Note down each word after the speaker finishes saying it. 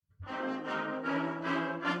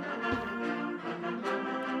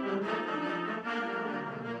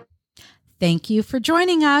Thank you for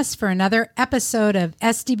joining us for another episode of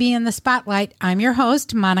SDB in the Spotlight. I'm your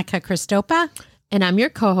host, Monica Christopa. And I'm your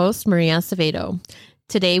co-host, Maria Acevedo.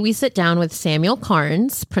 Today, we sit down with Samuel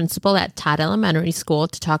Karns, principal at Todd Elementary School,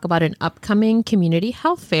 to talk about an upcoming community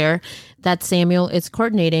health fair that Samuel is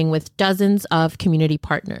coordinating with dozens of community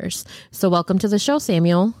partners. So welcome to the show,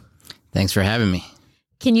 Samuel. Thanks for having me.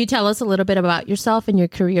 Can you tell us a little bit about yourself and your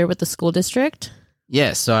career with the school district?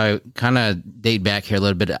 Yeah, so I kind of date back here a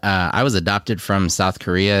little bit. I was adopted from South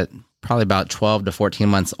Korea, probably about 12 to 14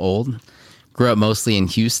 months old. Grew up mostly in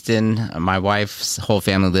Houston. My wife's whole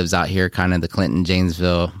family lives out here, kind of the Clinton,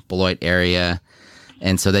 Janesville, Beloit area.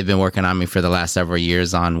 And so they've been working on me for the last several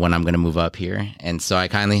years on when I'm going to move up here. And so I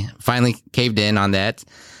finally caved in on that.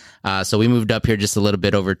 So we moved up here just a little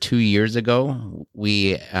bit over 2 years ago.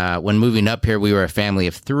 When moving up here, we were a family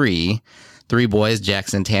of three boys,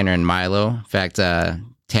 Jackson, Tanner, and Milo. In fact,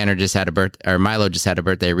 Milo just had a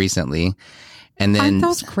birthday recently. And then, aren't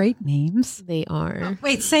those great names? They are. Oh,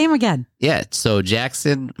 wait, say them again. Yeah. So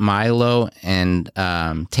Jackson, Milo, and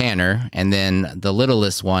Tanner, and then the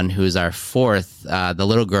littlest one, who's our fourth, the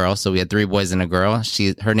little girl. So we had three boys and a girl.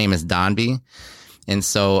 Her name is Donby. And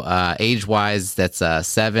so age-wise, that's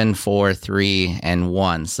 7, 4, 3, and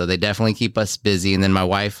 1. So they definitely keep us busy. And then my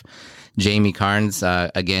wife, Jamie Karns,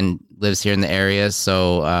 again, lives here in the area.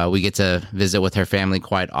 So we get to visit with her family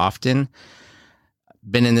quite often.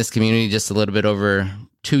 Been in this community just a little bit over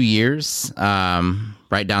 2 years,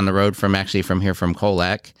 right down the road from here from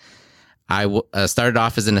Colac. I started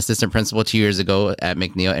off as an assistant principal 2 years ago at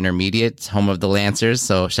McNeil Intermediate, home of the Lancers.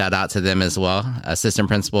 So shout out to them as well. Assistant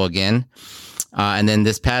principal again. And then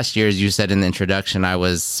this past year, as you said in the introduction, I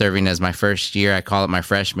was serving as my first year. I call it my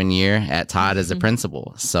freshman year at Todd as a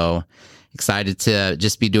principal. So excited to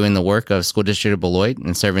just be doing the work of School District of Beloit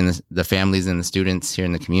and serving the families and the students here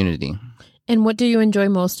in the community. And what do you enjoy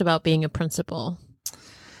most about being a principal?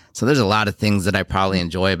 So there's a lot of things that I probably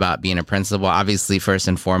enjoy about being a principal. Obviously, first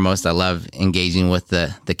and foremost, I love engaging with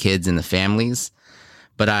the kids and the families.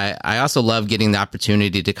 But I also love getting the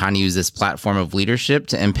opportunity to kind of use this platform of leadership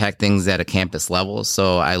to impact things at a campus level.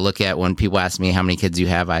 So I look at when people ask me how many kids you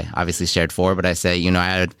have, I obviously shared 4, but I say,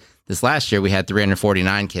 this last year we had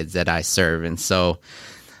 349 kids that I serve. And so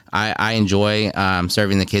I enjoy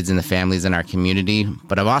serving the kids and the families in our community,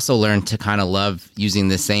 but I've also learned to kind of love using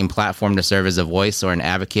the same platform to serve as a voice or an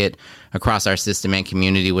advocate across our system and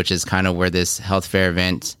community, which is kind of where this health fair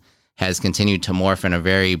event has continued to morph in a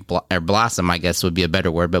very, blossom, I guess would be a better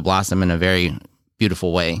word, but blossom in a very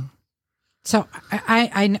beautiful way. So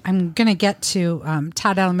I'm going to get to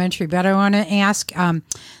Todd Elementary, but I want to ask,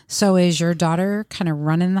 so is your daughter kind of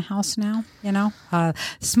running the house now?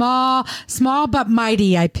 Small but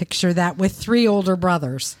mighty, I picture that, with 3 older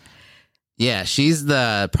brothers. Yeah, she's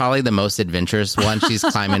probably the most adventurous one. She's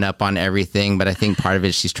climbing up on everything, but I think part of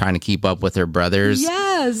it, she's trying to keep up with her brothers.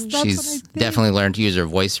 Yes, that's she's what I think. Definitely learned to use her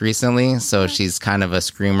voice recently, so she's kind of a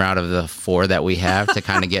screamer out of the 4 that we have to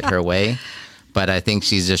kind of get her way. But I think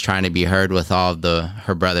she's just trying to be heard with all of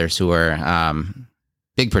her brothers who are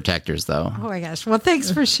big protectors, though. Oh, my gosh. Well, thanks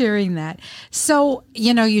for sharing that. So,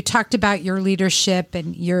 you talked about your leadership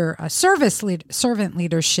and your servant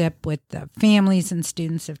leadership with the families and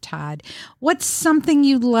students of Todd. What's something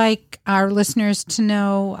you'd like our listeners to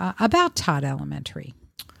know about Todd Elementary?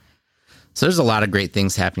 So there's a lot of great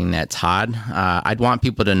things happening at Todd. I'd want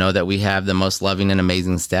people to know that we have the most loving and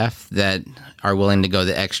amazing staff that are willing to go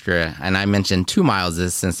the extra. And I mentioned 2 miles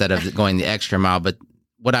instead of going the extra mile. But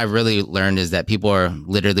what I've really learned is that people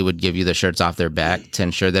literally would give you the shirts off their back to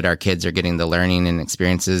ensure that our kids are getting the learning and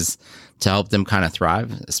experiences to help them kind of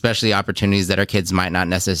thrive, especially opportunities that our kids might not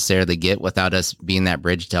necessarily get without us being that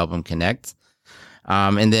bridge to help them connect.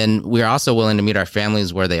 And then we're also willing to meet our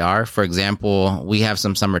families where they are. For example, we have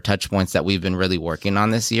some summer touch points that we've been really working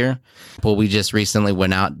on this year. But we just recently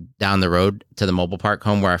went out down the road to the mobile park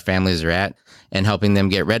home where our families are at and helping them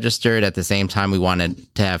get registered. At the same time, we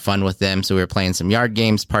wanted to have fun with them. So we were playing some yard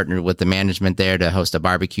games, partnered with the management there to host a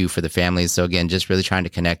barbecue for the families. So again, just really trying to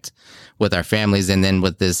connect with our families. And then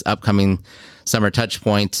with this upcoming summer touch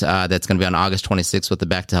point that's going to be on August 26th with the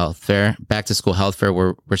Back to School Health Fair,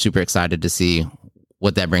 we're super excited to see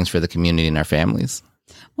what that brings for the community and our families.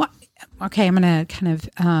 Well, okay, I'm going to kind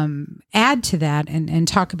of add to that and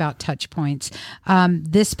talk about touch points.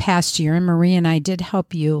 This past year, and Marie and I did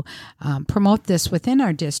help you promote this within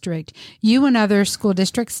our district, you and other school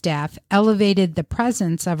district staff elevated the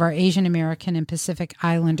presence of our Asian American and Pacific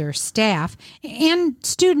Islander staff and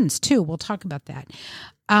students too. We'll talk about that.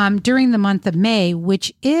 During the month of May,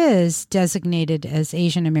 which is designated as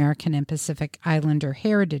Asian American and Pacific Islander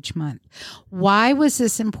Heritage Month. Why was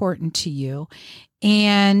this important to you?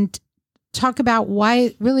 And talk about why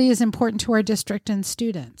it really is important to our district and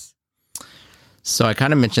students. So I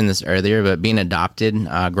kind of mentioned this earlier, but being adopted,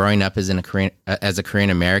 growing up as a Korean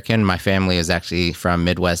American, my family is actually from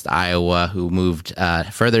Midwest Iowa, who moved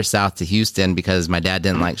further south to Houston because my dad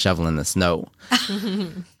didn't like shoveling the snow.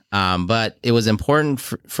 But it was important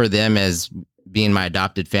for them, as being my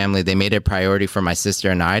adopted family. They made it a priority for my sister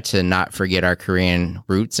and I to not forget our Korean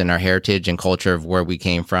roots and our heritage and culture of where we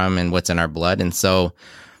came from and what's in our blood. And so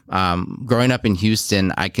growing up in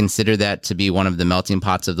Houston, I consider that to be one of the melting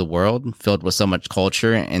pots of the world, filled with so much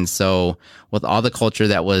culture. And so with all the culture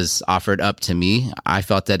that was offered up to me, I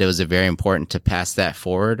felt that it was very important to pass that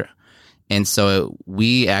forward. And so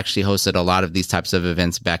we actually hosted a lot of these types of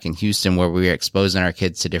events back in Houston, where we were exposing our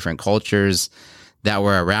kids to different cultures that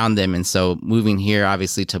were around them. And so moving here,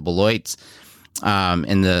 obviously, to Beloit,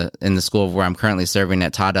 in the school where I'm currently serving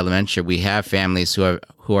at Todd Elementary, we have families who are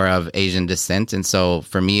of Asian descent. And so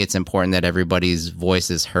for me, it's important that everybody's voice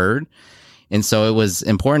is heard. And so it was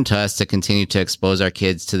important to us to continue to expose our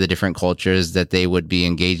kids to the different cultures that they would be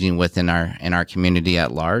engaging with in our community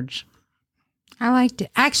at large. I liked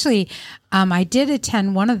it. Actually, I did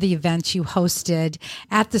attend one of the events you hosted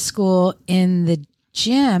at the school. In the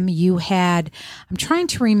gym, you had, I'm trying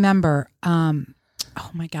to remember, oh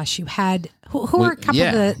my gosh, you had, who were a couple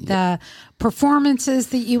of the performances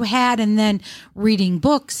that you had, and then reading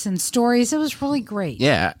books and stories. It was really great.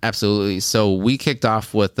 Yeah, absolutely. So we kicked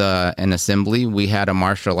off with an assembly. We had a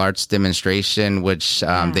martial arts demonstration, which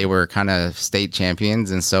they were kind of state champions.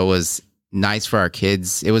 And so it was nice for our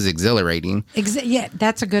kids. It was exhilarating. Yeah,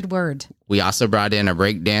 that's a good word. We also brought in a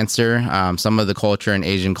break dancer, some of the culture and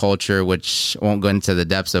Asian culture, which won't go into the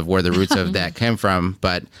depths of where the roots of that came from.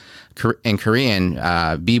 But in Korean,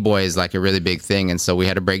 b-boy is like a really big thing. And so we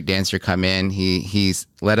had a break dancer come in. He's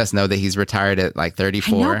let us know that he's retired at like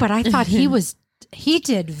 34. I know, but I thought he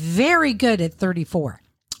did very good at 34.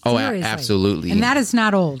 Oh, absolutely. And that is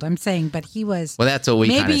not old, I'm saying, but he was. Well, that's what we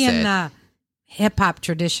kind of said. Maybe in the hip-hop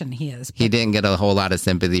tradition he is. He didn't get a whole lot of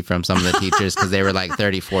sympathy from some of the teachers because they were like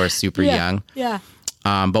 34, super young. Yeah.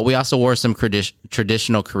 But we also wore some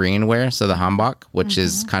traditional Korean wear, so the hanbok, which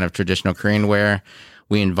is kind of traditional Korean wear.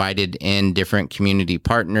 We invited in different community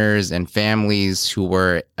partners and families who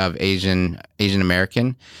were of Asian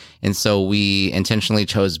American. And so we intentionally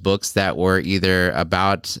chose books that were either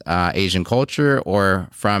about Asian culture or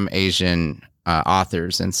from Asian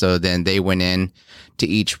authors. And so then they went in to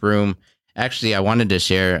each room. Actually, I wanted to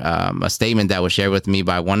share a statement that was shared with me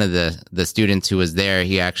by one of the students who was there.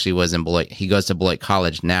 He actually was in Beloit. He goes to Beloit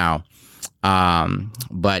College now.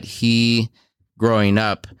 But he, growing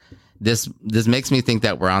up, this makes me think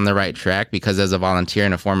that we're on the right track, because as a volunteer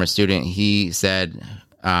and a former student, he said,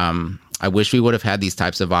 I wish we would have had these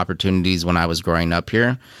types of opportunities when I was growing up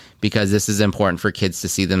here, because this is important for kids to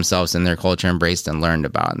see themselves and their culture embraced and learned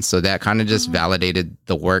about. And so that kind of just validated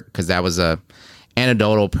the work, because that was a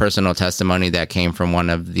anecdotal personal testimony that came from one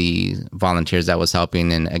of the volunteers that was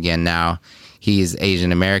helping. And again, now he's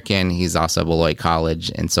Asian American. He's also Beloit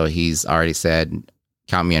College. And so he's already said,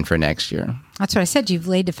 count me in for next year. That's what I said. You've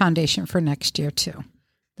laid the foundation for next year too.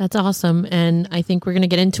 That's awesome. And I think we're going to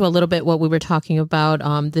get into a little bit what we were talking about.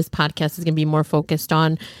 This podcast is going to be more focused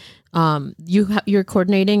on you're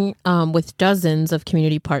coordinating with dozens of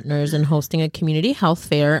community partners and hosting a community health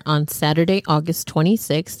fair on Saturday, August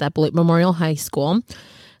 26th at Beloit Memorial High School.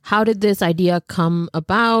 How did this idea come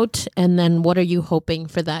about? And then what are you hoping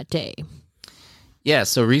for that day? Yeah,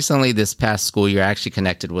 so recently this past school year, I actually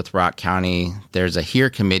connected with Rock County. There's a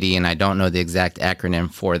HERE committee, and I don't know the exact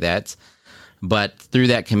acronym for that. But through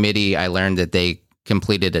that committee, I learned that they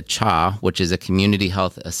completed a CHA, which is a community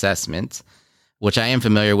health assessment, which I am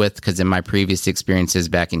familiar with because in my previous experiences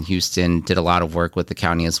back in Houston, did a lot of work with the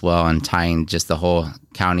county as well and tying just the whole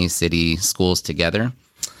county, city, schools together.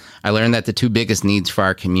 I learned that the two biggest needs for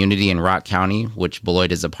our community in Rock County, which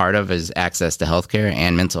Beloit is a part of, is access to healthcare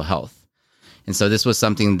and mental health. And so this was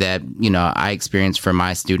something that, I experienced for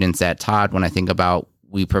my students at Todd. When I think about,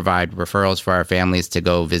 we provide referrals for our families to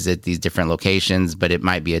go visit these different locations, but it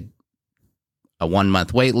might be a 1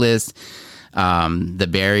 month wait list. The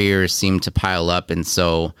barriers seem to pile up. And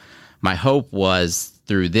so my hope was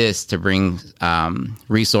through this to bring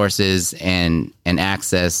resources and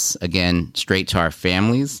access, again, straight to our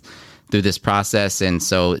families through this process. And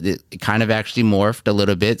so it kind of actually morphed a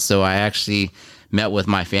little bit. So I actually met with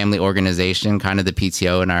my family organization, kind of the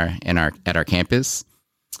PTO at our campus.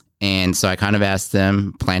 And so I kind of asked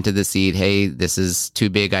them, planted the seed, hey, this is two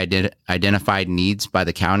big identified needs by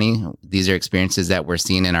the county. These are experiences that we're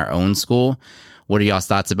seeing in our own school. What are y'all's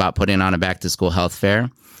thoughts about putting on a back to school health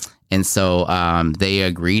fair? And so they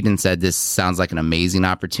agreed and said, this sounds like an amazing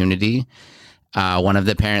opportunity. One of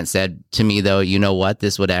the parents said to me, though, you know what,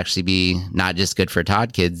 this would actually be not just good for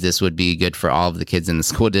Todd kids, this would be good for all of the kids in the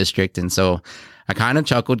school district. And so I kind of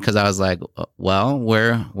chuckled because I was like, well,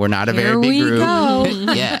 we're not a very big group.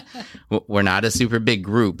 Yeah, we're not a super big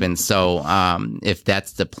group. And so if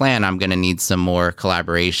that's the plan, I'm going to need some more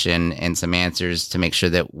collaboration and some answers to make sure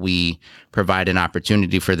that we provide an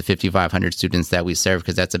opportunity for the 5,500 students that we serve,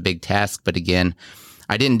 because that's a big task. But again,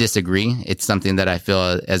 I didn't disagree. It's something that I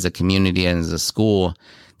feel as a community and as a school,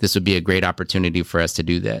 this would be a great opportunity for us to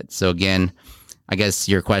do that. So again, I guess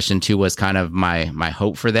your question too was kind of my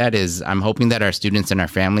hope for that is I'm hoping that our students and our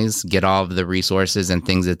families get all of the resources and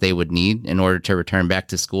things that they would need in order to return back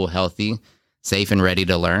to school healthy, safe, and ready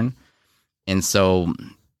to learn. And so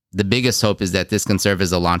the biggest hope is that this can serve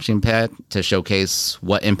as a launching pad to showcase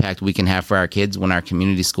what impact we can have for our kids when our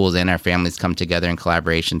community schools and our families come together in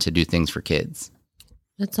collaboration to do things for kids.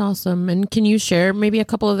 That's awesome. And can you share maybe a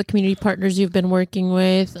couple of the community partners you've been working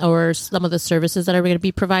with or some of the services that are going to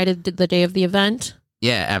be provided the day of the event?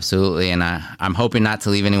 Yeah, absolutely. And I'm hoping not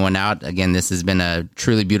to leave anyone out. Again, this has been a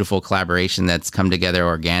truly beautiful collaboration that's come together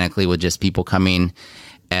organically with just people coming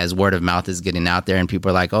as word of mouth is getting out there and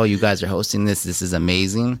people are like, oh, you guys are hosting this. This is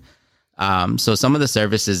amazing. So some of the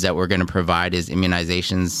services that we're going to provide is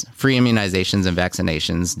immunizations, free immunizations and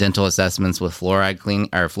vaccinations, dental assessments with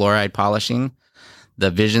fluoride polishing, the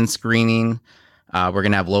vision screening. We're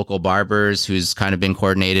going to have local barbers who's kind of been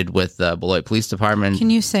coordinated with the Beloit Police Department. Can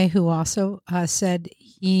you say who also said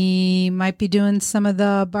he might be doing some of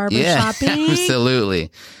the barber shopping? Absolutely.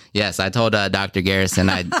 Yes, I told Dr. Garrison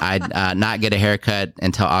I'd not get a haircut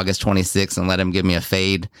until August 26th and let him give me a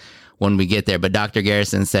fade when we get there. But Dr.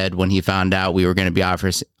 Garrison said when he found out we were going to be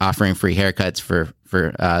offering free haircuts for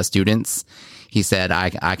students, he said, I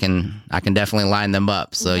can definitely line them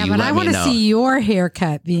up. So you let me know. But I want to see your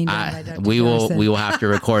haircut being done by Dr. We will have to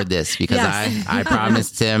record this because Yes. I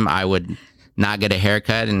promised him I would not get a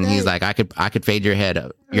haircut, and he's like, I could fade your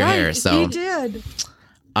hair. So you did.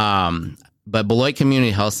 But Beloit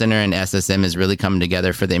Community Health Center and SSM is really coming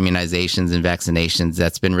together for the immunizations and vaccinations.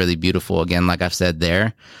 That's been really beautiful. Again, like I've said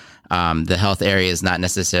there. The health area is not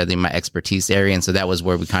necessarily my expertise area. And so that was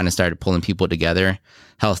where we kind of started pulling people together.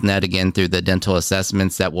 Health Net, again, through the dental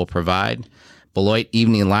assessments that we'll provide. Beloit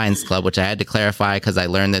Evening Lions Club, which I had to clarify because I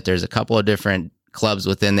learned that there's a couple of different clubs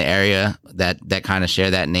within the area that kind of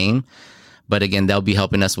share that name. But again, they'll be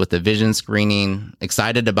helping us with the vision screening.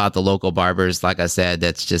 Excited about the local barbers. Like I said,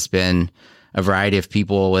 that's just been a variety of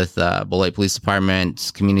people with Beloit Police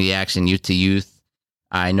Department, Community Action, Youth to Youth.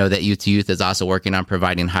 I know that Youth to Youth is also working on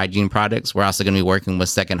providing hygiene products. We're also going to be working with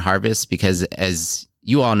Second Harvest because, as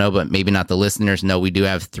you all know, but maybe not the listeners know, we do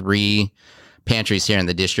have 3 pantries here in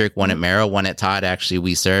the district, one at Merrill, one at Todd. Actually,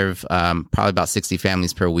 we serve probably about 60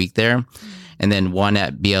 families per week there. And then one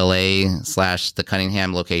at BLA / the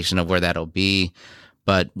Cunningham location of where that'll be.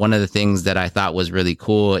 But one of the things that I thought was really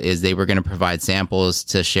cool is they were going to provide samples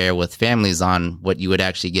to share with families on what you would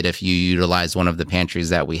actually get if you utilize one of the pantries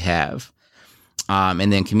that we have.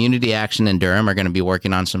 And then Community Action in Durham are going to be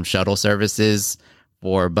working on some shuttle services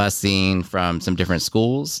for busing from some different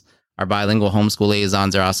schools. Our bilingual homeschool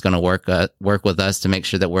liaisons are also going to work with us to make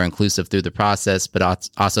sure that we're inclusive through the process. But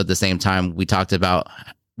also at the same time, we talked about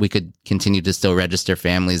we could continue to still register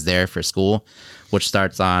families there for school, which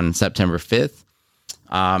starts on September 5th.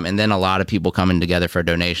 And then a lot of people coming together for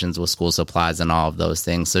donations with school supplies and all of those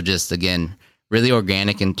things. So just, again, really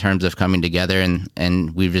organic in terms of coming together,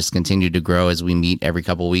 and we've just continued to grow as we meet every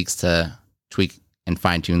couple of weeks to tweak and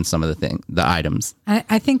fine tune some of the items.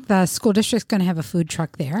 I think the school district's going to have a food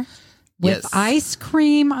truck there with ice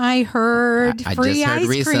cream. I heard I free just heard ice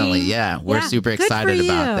recently. cream. Yeah, we're super excited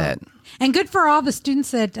about that. And good for all the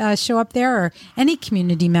students that show up there, or any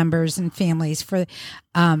community members and families. For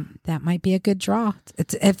that might be a good draw.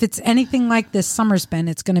 If it's anything like this summer's been,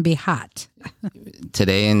 it's going to be hot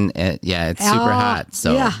today, and it's super hot.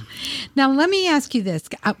 So yeah. Now let me ask you this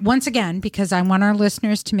once again, because I want our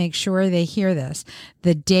listeners to make sure they hear this: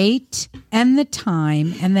 the date and the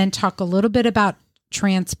time, and then talk a little bit about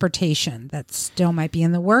transportation that still might be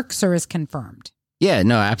in the works or is confirmed. Yeah,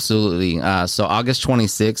 no, absolutely. So August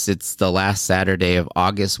 26th, it's the last Saturday of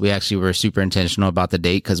August. We actually were super intentional about the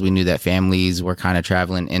date because we knew that families were kind of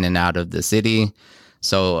traveling in and out of the city.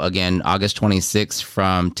 So again, August 26th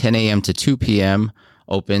from 10 a.m. to 2 p.m.,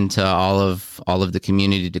 open to all of the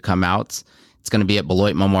community to come out. It's going to be at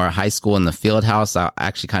Beloit Memorial High School in the field house. I'll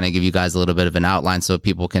actually kind of give you guys a little bit of an outline so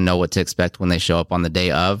people can know what to expect when they show up on the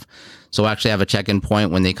day of. So we'll actually have a check-in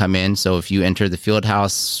point when they come in. So if you enter the field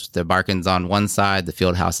house, the Barkin's on one side, the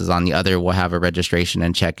field house is on the other. We'll have a registration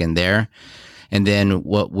and check-in there. And then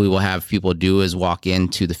what we will have people do is walk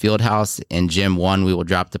into the field house. In gym 1, we will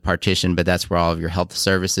drop the partition, but that's where all of your health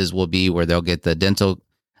services will be, where they'll get the dental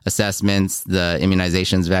assessments, the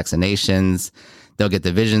immunizations, vaccinations. They'll get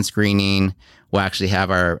the vision screening. We'll actually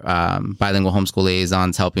have our bilingual homeschool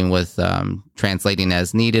liaisons helping with translating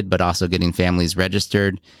as needed, but also getting families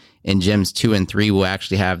registered. In gyms 2 and 3, we'll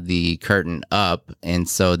actually have the curtain up. And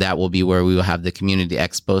so that will be where we will have the community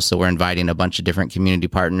expo. So we're inviting a bunch of different community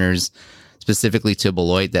partners specifically to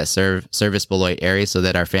Beloit that service Beloit area, so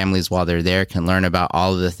that our families, while they're there, can learn about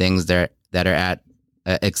all of the things that are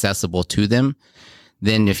accessible to them.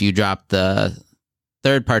 Then if you drop the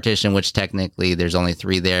third partition, which technically there's only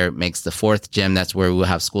 3 there, makes the 4th gym. That's where we'll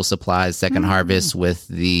have school supplies, second harvest with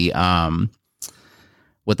the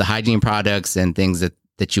hygiene products and things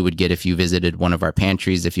that you would get if you visited one of our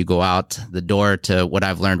pantries. If you go out the door to what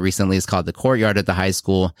I've learned recently is called the courtyard at the high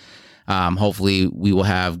school. Hopefully we will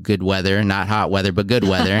have good weather, not hot weather, but good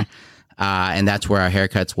weather. And that's where our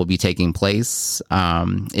haircuts will be taking place.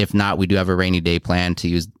 If not, we do have a rainy day plan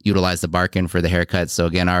to utilize the Barkin for the haircuts. So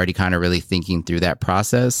again, already kind of really thinking through that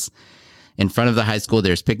process. In front of the high school,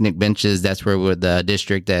 there's picnic benches. That's where the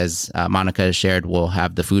district, as Monica has shared, will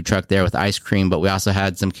have the food truck there with ice cream. But we also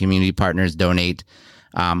had some community partners donate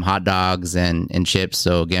hot dogs and chips.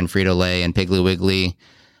 So again, Frito-Lay and Piggly Wiggly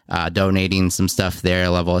donating some stuff there.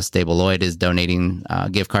 Level Stay Beloit is donating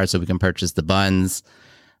gift cards so we can purchase the buns.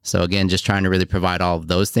 So again, just trying to really provide all of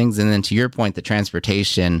those things. And then to your point, the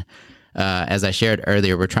transportation, as I shared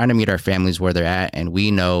earlier, we're trying to meet our families where they're at. And we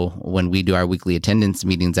know when we do our weekly attendance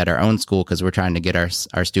meetings at our own school, because we're trying to get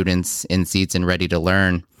our students in seats and ready to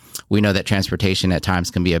learn, we know that transportation at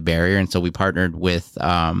times can be a barrier. And so we partnered with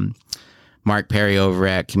Mark Perry over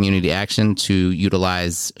at Community Action to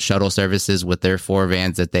utilize shuttle services with their 4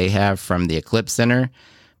 vans that they have from the Eclipse Center,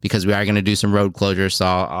 because we are going to do some road closures. So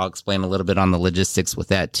I'll explain a little bit on the logistics with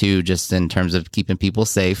that too, just in terms of keeping people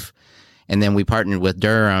safe. And then we partnered with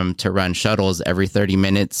Durham to run shuttles every 30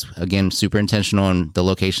 minutes. Again, super intentional in the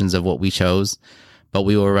locations of what we chose. But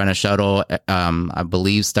we will run a shuttle, I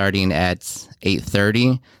believe, starting at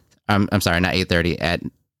 8:30. I'm sorry, not 8:30, at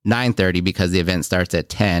 9:30, because the event starts at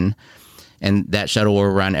 10. And that shuttle will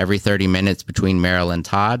run every 30 minutes between Merrill and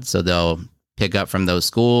Todd. So they'll pick up from those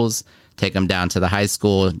schools, take them down to the high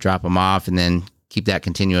school, drop them off, and then keep that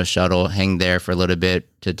continuous shuttle, hang there for a little bit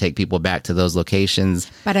to take people back to those locations.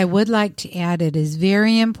 But I would like to add, it is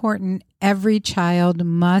very important. Every child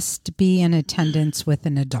must be in attendance with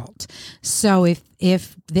an adult. So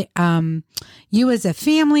if you as a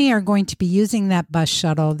family are going to be using that bus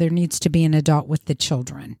shuttle, there needs to be an adult with the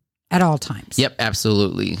children at all times. Yep,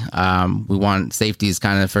 absolutely. We want safety is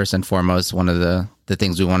kind of first and foremost one of the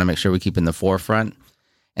things we want to make sure we keep in the forefront.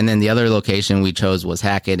 And then the other location we chose was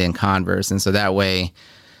Hackett and Converse. And so that way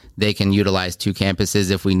they can utilize 2 campuses.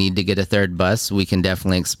 If we need to get a third bus, we can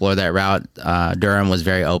definitely explore that route. Durham was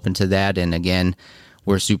very open to that. And again,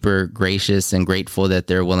 we're super gracious and grateful that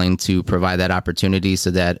they're willing to provide that opportunity so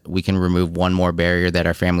that we can remove one more barrier that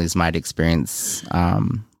our families might experience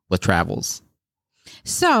with travels.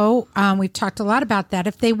 So we've talked a lot about that.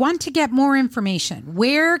 If they want to get more information,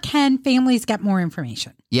 where can families get more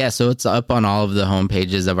information? Yeah, so it's up on all of the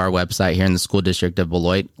homepages of our website here in the school district of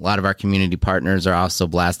Beloit. A lot of our community partners are also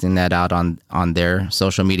blasting that out on their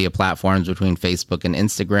social media platforms between Facebook and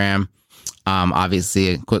Instagram. Obviously,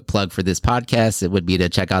 a quick plug for this podcast, it would be to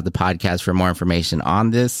check out the podcast for more information on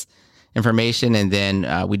this information. And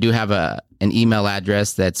then we do have an email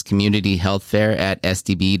address that's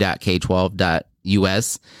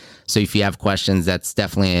communityhealthfair@sdb.k12.us. So if you have questions, that's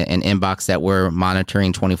definitely an inbox that we're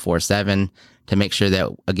monitoring 24/7 to make sure that,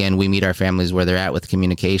 again, we meet our families where they're at with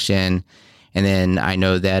communication. And then I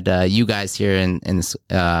know that you guys here in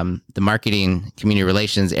the marketing community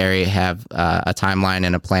relations area have a timeline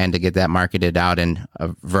and a plan to get that marketed out in a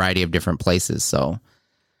variety of different places. So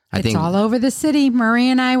I think it's all over the city. Marie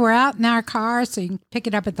and I were out in our car, so you can pick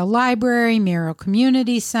it up at the library, Merrill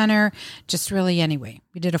Community Center, just really anyway.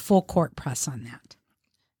 We did a full court press on that.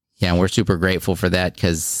 Yeah, and we're super grateful for that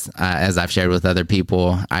because, as I've shared with other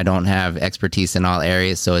people, I don't have expertise in all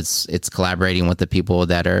areas. So it's collaborating with the people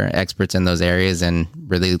that are experts in those areas and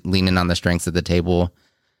really leaning on the strengths of the table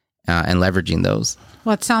and leveraging those.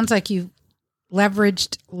 Well, it sounds like you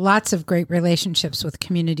leveraged lots of great relationships with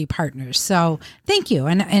community partners. So thank you.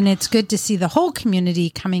 And it's good to see the whole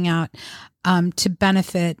community coming out to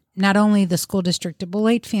benefit not only the school district of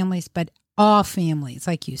Beloit families, but all families,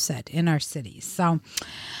 like you said, in our cities. So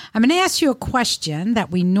I'm going to ask you a question that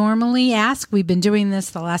we normally ask. We've been doing this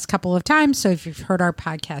the last couple of times. So if you've heard our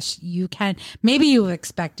podcast, maybe you've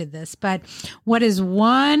expected this, but what is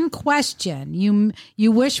one question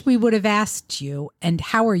you wish we would have asked you, and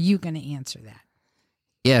how are you going to answer that?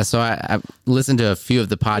 Yeah, so I've listened to a few of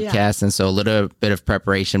the podcasts, and so a little bit of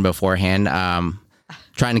preparation beforehand.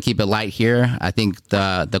 Trying to keep it light here. I think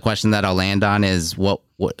the question that I'll land on is what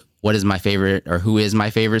is my favorite, or who is my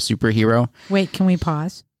favorite superhero? Wait, can we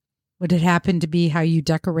pause? Would it happen to be how you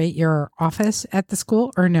decorate your office at the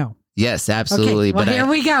school, or no? Yes, absolutely. Okay, well, here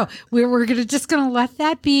we go. We're just gonna let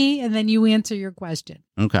that be, and then you answer your question.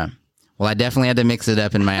 Okay. Well, I definitely had to mix it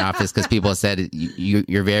up in my office because people said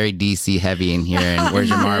you're very DC heavy in here, and where's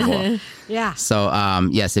your Marvel? Yeah. So,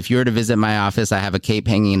 yes, if you were to visit my office, I have a cape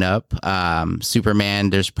hanging up.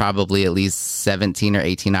 Superman, there's probably at least 17 or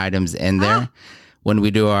 18 items in there. When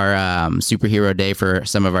we do our superhero day for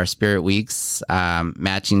some of our spirit weeks,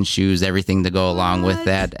 matching shoes, everything to go along with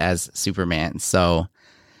that as Superman. So,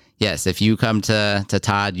 yes, if you come to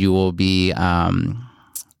Todd, you will be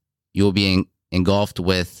engulfed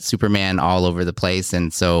with Superman all over the place.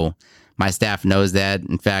 And so my staff knows that.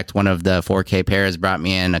 In fact, one of the 4K pairs brought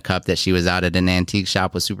me in a cup that she was out at an antique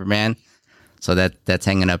shop with Superman. So that's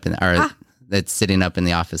hanging up that's sitting up in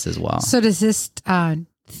the office as well. So does this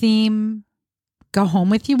theme go home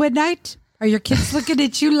with you at night? Are your kids looking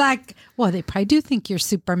at you like, well, they probably do think you're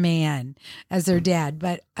Superman as their dad,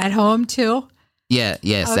 but at home too? Yeah,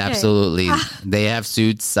 yes, okay. Absolutely. They have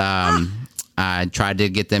suits. I tried to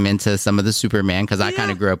get them into some of the Superman because I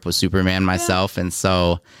kind of grew up with Superman myself. And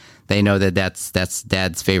so they know that's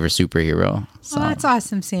Dad's favorite superhero. So. Oh, that's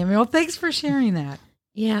awesome, Samuel. Thanks for sharing that.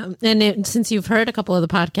 Yeah. And since you've heard a couple of the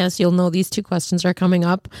podcasts, you'll know these two questions are coming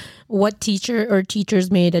up. What teacher or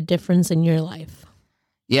teachers made a difference in your life?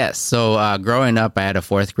 Yes. So growing up, I had a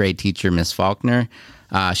fourth grade teacher, Miss Faulkner.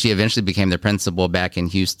 She eventually became the principal back in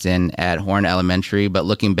Houston at Horn Elementary. But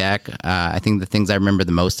looking back, I think the things I remember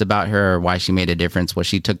the most about her, or why she made a difference, was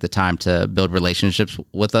she took the time to build relationships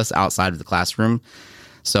with us outside of the classroom.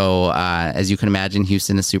 So as you can imagine,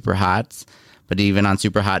 Houston is super hot. But even on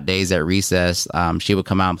super hot days at recess, she would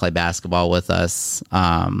come out and play basketball with us.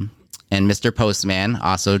 And Mr. Postman,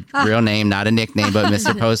 also real name, not a nickname, but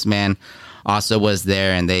Mr. Postman also was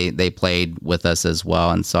there, and they played with us as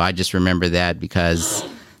well. And so I just remember that because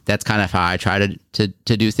that's kind of how I try to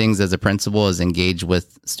do things as a principal, is engage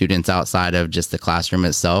with students outside of just the classroom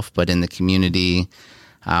itself, but in the community.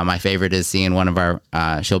 My favorite is seeing one of our,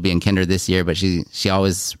 she'll be in kinder this year, but she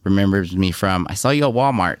always remembers me from, I saw you at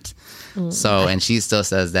Walmart. So, and she still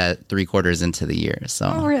says that 3/4 into the year.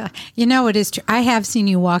 So, oh, really? You know, it is true. I have seen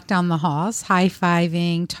you walk down the halls,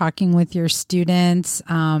 high-fiving, talking with your students.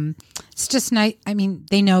 It's just nice. I mean,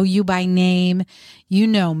 they know you by name. You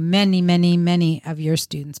know many, many, many of your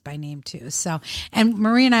students by name too. So, and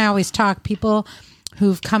Marie and I always talk, people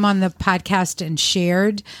who've come on the podcast and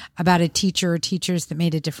shared about a teacher or teachers that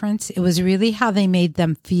made a difference. It was really how they made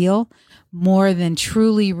them feel, more than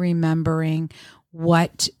truly remembering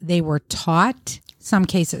what they were taught. Some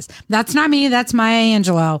cases. That's not me. That's Maya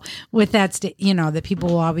Angelou with that, that people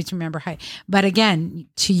will always remember. How, but again,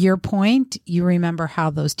 to your point, you remember how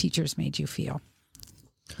those teachers made you feel.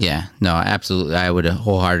 Yeah, no, absolutely. I would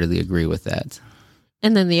wholeheartedly agree with that.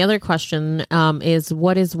 And then the other question is,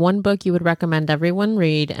 what is one book you would recommend everyone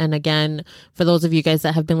read? And again, for those of you guys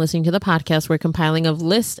that have been listening to the podcast, we're compiling a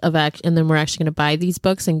list of and then we're actually going to buy these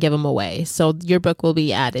books and give them away. So your book will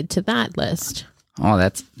be added to that list. Oh,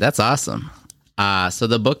 that's awesome. So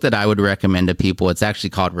the book that I would recommend to people, it's actually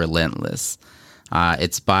called Relentless.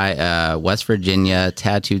 It's by West Virginia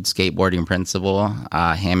tattooed skateboarding principal,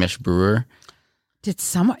 Hamish Brewer. Did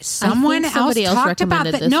someone else talk about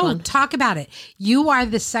that? No, one. Talk about it. You are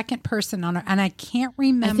the second person on it, and I can't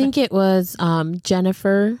remember. I think it was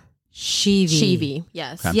Jennifer Sheevy.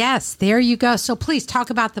 Yes. Okay. Yes, there you go. So please talk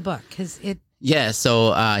about the book, because it. Yeah,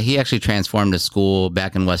 so he actually transformed a school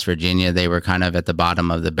back in West Virginia. They were kind of at the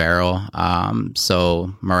bottom of the barrel.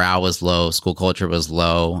 So morale was low, school culture was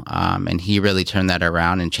low, and he really turned that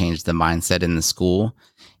around and changed the mindset in the school.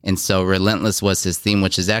 And so Relentless was his theme,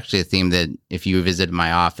 which is actually a theme that if you visited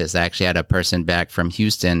my office, I actually had a person back from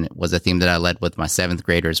Houston, was a theme that I led with my 7th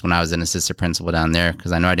graders when I was an assistant principal down there,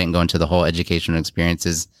 because I know I didn't go into the whole educational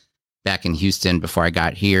experiences back in Houston before I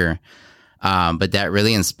got here. But that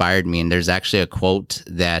really inspired me. And there's actually a quote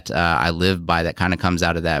that I live by that kind of comes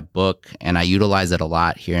out of that book. And I utilize it a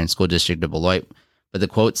lot here in School District of Beloit. But the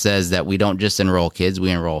quote says that we don't just enroll kids, we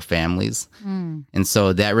enroll families. And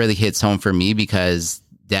so that really hits home for me, because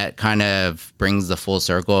that kind of brings the full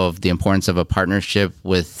circle of the importance of a partnership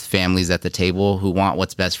with families at the table who want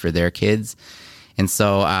what's best for their kids. And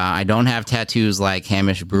so I don't have tattoos like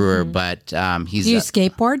Hamish Brewer, but he's... Do you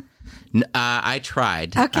skateboard? I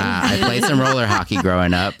tried. Okay. I played some roller hockey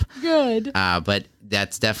growing up. Good. But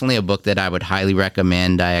that's definitely a book that I would highly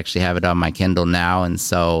recommend. I actually have it on my Kindle now. And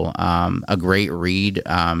so a great read,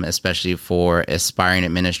 especially for aspiring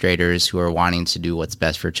administrators who are wanting to do what's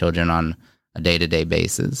best for children on a day-to-day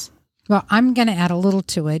basis. Well, I'm going to add a little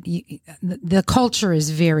to it. The culture is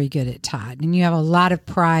very good at Todd, and you have a lot of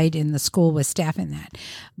pride in the school with staff in that.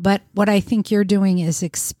 But what I think you're doing is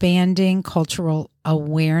expanding cultural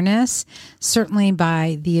awareness, certainly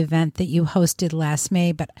by the event that you hosted last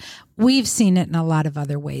May, but we've seen it in a lot of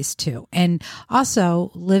other ways too. And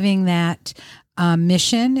also living that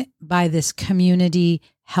mission by this community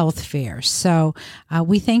health fair. So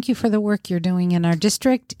we thank you for the work you're doing in our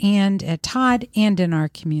district and at Todd and in our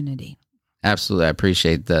community. Absolutely. I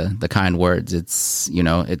appreciate the kind words. It's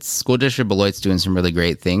School District Beloit's doing some really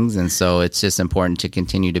great things. And so it's just important to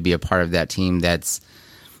continue to be a part of that team that's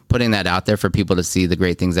putting that out there for people to see the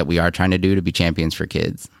great things that we are trying to do to be champions for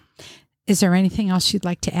kids. Is there anything else you'd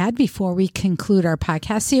like to add before we conclude our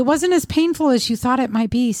podcast? See, it wasn't as painful as you thought it might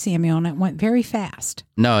be, Samuel, and it went very fast.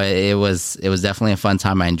 No, it was definitely a fun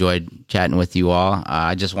time. I enjoyed chatting with you all.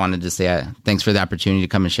 I just wanted to say thanks for the opportunity to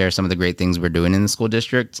come and share some of the great things we're doing in the school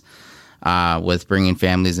district with bringing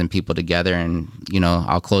families and people together. And,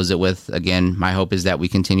 I'll close it with, again, my hope is that we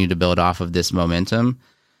continue to build off of this momentum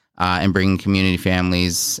and bring community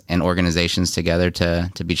families and organizations together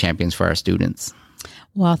to be champions for our students.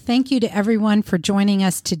 Well, thank you to everyone for joining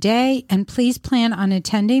us today, and please plan on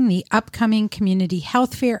attending the upcoming Community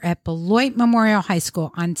Health Fair at Beloit Memorial High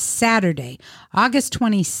School on Saturday, August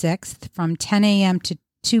 26th from 10 a.m. to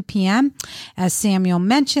 2 p.m. As Samuel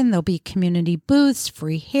mentioned, there'll be community booths,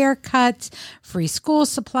 free haircuts, free school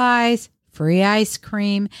supplies, free ice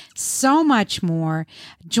cream, so much more.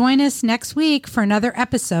 Join us next week for another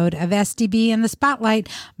episode of SDB in the Spotlight.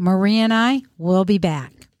 Marie and I will be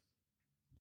back.